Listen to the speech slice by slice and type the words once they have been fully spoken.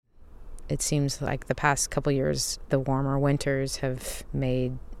It seems like the past couple years, the warmer winters have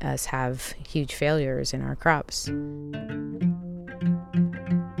made us have huge failures in our crops.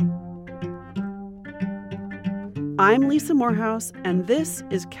 I'm Lisa Morehouse, and this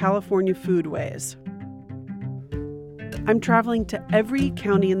is California Foodways. I'm traveling to every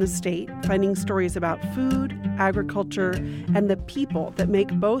county in the state, finding stories about food, agriculture, and the people that make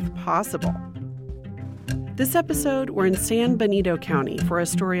both possible. This episode, we're in San Benito County for a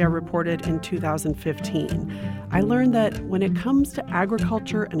story I reported in 2015. I learned that when it comes to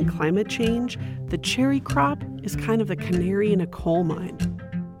agriculture and climate change, the cherry crop is kind of the canary in a coal mine.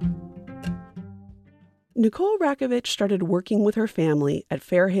 Nicole Rakovich started working with her family at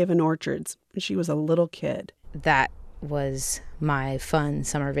Fairhaven Orchards when she was a little kid. That was my fun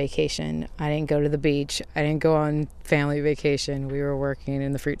summer vacation. I didn't go to the beach. I didn't go on family vacation. We were working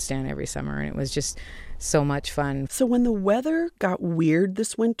in the fruit stand every summer, and it was just so much fun. So when the weather got weird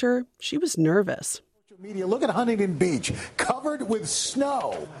this winter, she was nervous. Media, look at Huntington Beach, covered with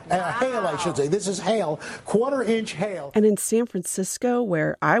snow. Hail, I should say. This is hail, quarter-inch hail. And in San Francisco,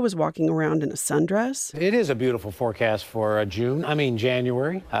 where I was walking around in a sundress. It is a beautiful forecast for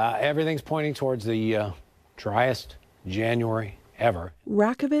January. Everything's pointing towards the driest January ever.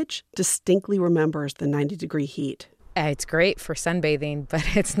 Rakovich distinctly remembers the 90-degree heat. It's great for sunbathing,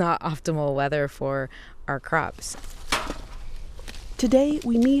 but it's not optimal weather for our crops. Today,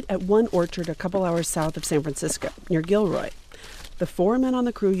 we meet at one orchard a couple hours south of San Francisco, near Gilroy. The 4 men on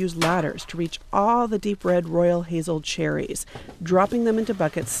the crew use ladders to reach all the deep red Royal Hazel cherries, dropping them into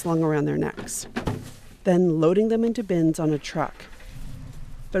buckets slung around their necks, then loading them into bins on a truck.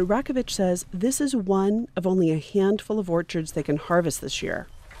 But Rakovich says this is one of only a handful of orchards they can harvest this year.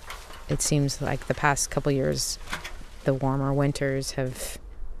 It seems like the past couple years, the warmer winters have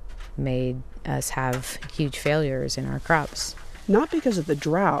made us have huge failures in our crops. Not because of the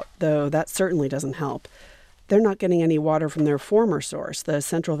drought, though that certainly doesn't help. They're not getting any water from their former source, the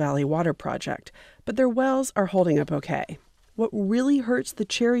Central Valley Water Project, but their wells are holding up okay. What really hurts the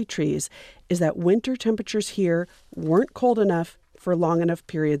cherry trees is that winter temperatures here weren't cold enough for long enough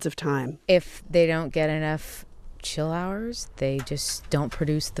periods of time. If they don't get enough chill hours, they just don't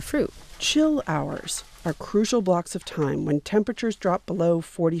produce the fruit. Chill hours are crucial blocks of time when temperatures drop below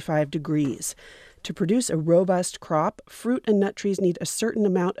 45 degrees. To produce a robust crop, fruit and nut trees need a certain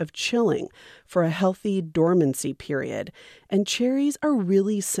amount of chilling for a healthy dormancy period. And cherries are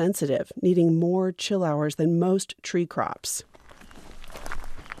really sensitive, needing more chill hours than most tree crops.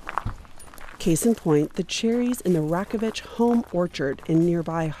 Case in point, the cherries in the Rakovich home orchard in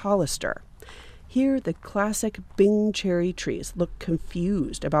nearby Hollister. Here, the classic Bing cherry trees look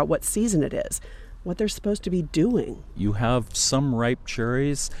confused about what season it is, what they're supposed to be doing. You have some ripe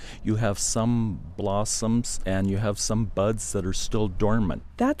cherries, you have some blossoms, and you have some buds that are still dormant.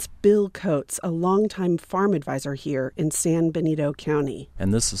 That's Bill Coates, a longtime farm advisor here in San Benito County.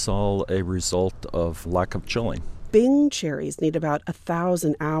 And this is all a result of lack of chilling. Bing cherries need about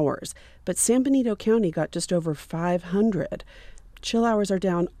 1,000 hours, but San Benito County got just over 500. Chill hours are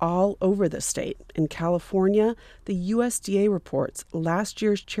down all over the state. In California, the USDA reports last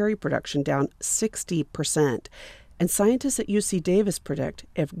year's cherry production down 60%. And scientists at UC Davis predict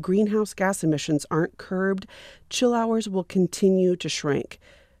if greenhouse gas emissions aren't curbed, chill hours will continue to shrink.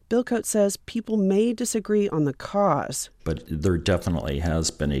 Bill Coates says people may disagree on the cause. But there definitely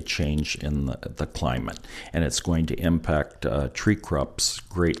has been a change in the climate, and it's going to impact tree crops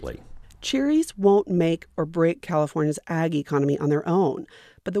greatly. Cherries won't make or break California's ag economy on their own,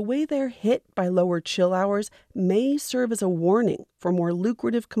 but the way they're hit by lower chill hours may serve as a warning for more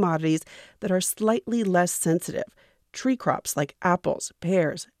lucrative commodities that are slightly less sensitive, tree crops like apples,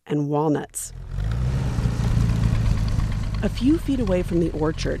 pears, and walnuts. A few feet away from the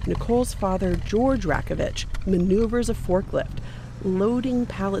orchard, Nicole's father, George Rakovich, maneuvers a forklift, loading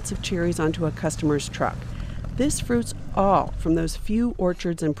pallets of cherries onto a customer's truck. This fruit's all from those few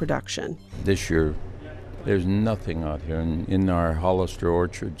orchards in production. This year, there's nothing out here in our Hollister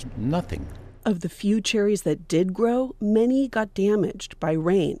orchards, nothing. Of the few cherries that did grow, many got damaged by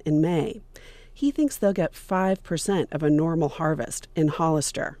rain in May. He thinks they'll get 5% of a normal harvest in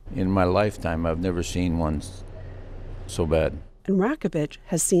Hollister. In my lifetime, I've never seen one so bad. And Rakovich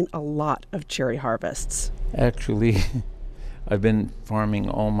has seen a lot of cherry harvests. Actually, I've been farming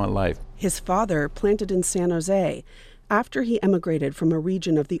all my life. His father planted in San Jose after he emigrated from a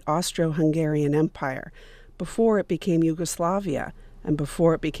region of the Austro-Hungarian Empire, before it became Yugoslavia and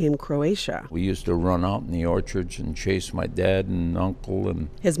before it became Croatia. We used to run out in the orchards and chase my dad and uncle, and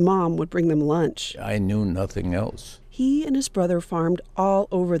his mom would bring them lunch. I knew nothing else. He and his brother farmed all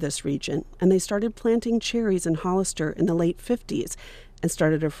over this region, and they started planting cherries in Hollister in the late 50s. and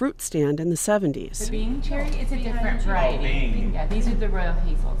started a fruit stand in the 70s. The bean cherry, it's a different variety. Yeah, these are the Royal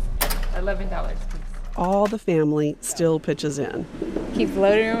Hazels. $11, please. All the family still pitches in. Keep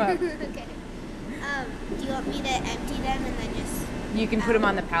loading them up. Okay. Do you want me to empty them and then just... You can put them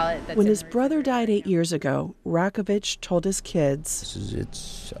on the pallet. When his brother died 8 years ago, Rakovich told his kids,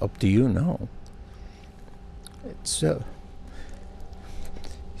 It's up to you now.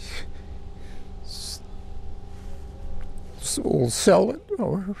 We'll sell it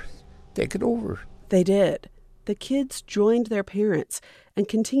or take it over. They did. The kids joined their parents and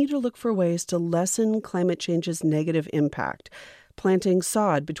continue to look for ways to lessen climate change's negative impact, planting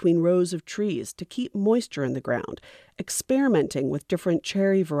sod between rows of trees to keep moisture in the ground, experimenting with different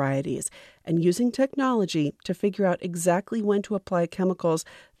cherry varieties, and using technology to figure out exactly when to apply chemicals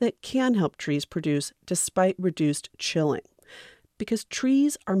that can help trees produce despite reduced chilling. Because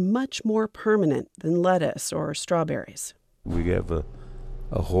trees are much more permanent than lettuce or strawberries. We have a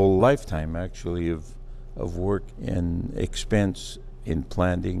whole lifetime, actually, of work and expense in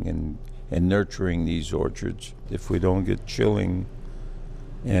planting and nurturing these orchards. If we don't get chilling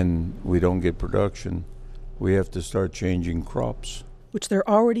and we don't get production, we have to start changing crops. Which they're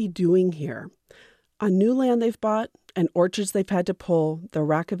already doing here. On new land they've bought and orchards they've had to pull, the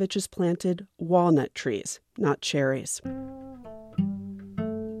Rakoviches planted walnut trees, not cherries.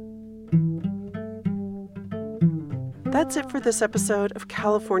 That's it for this episode of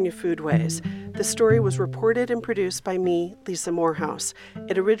California Foodways. The story was reported and produced by me, Lisa Morehouse.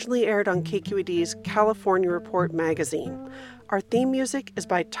 It originally aired on KQED's California Report magazine. Our theme music is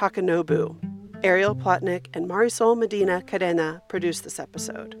by Takanobu. Ariel Plotnick and Marisol Medina Cadena produced this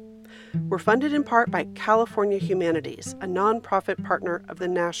episode. We're funded in part by California Humanities, a nonprofit partner of the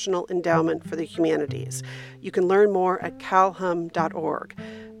National Endowment for the Humanities. You can learn more at calhum.org.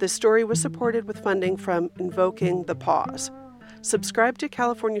 This story was supported with funding from Invoking the Pause. Subscribe to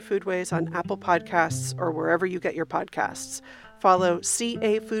California Foodways on Apple Podcasts or wherever you get your podcasts. Follow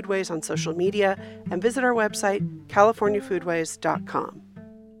CA Foodways on social media and visit our website, californiafoodways.com.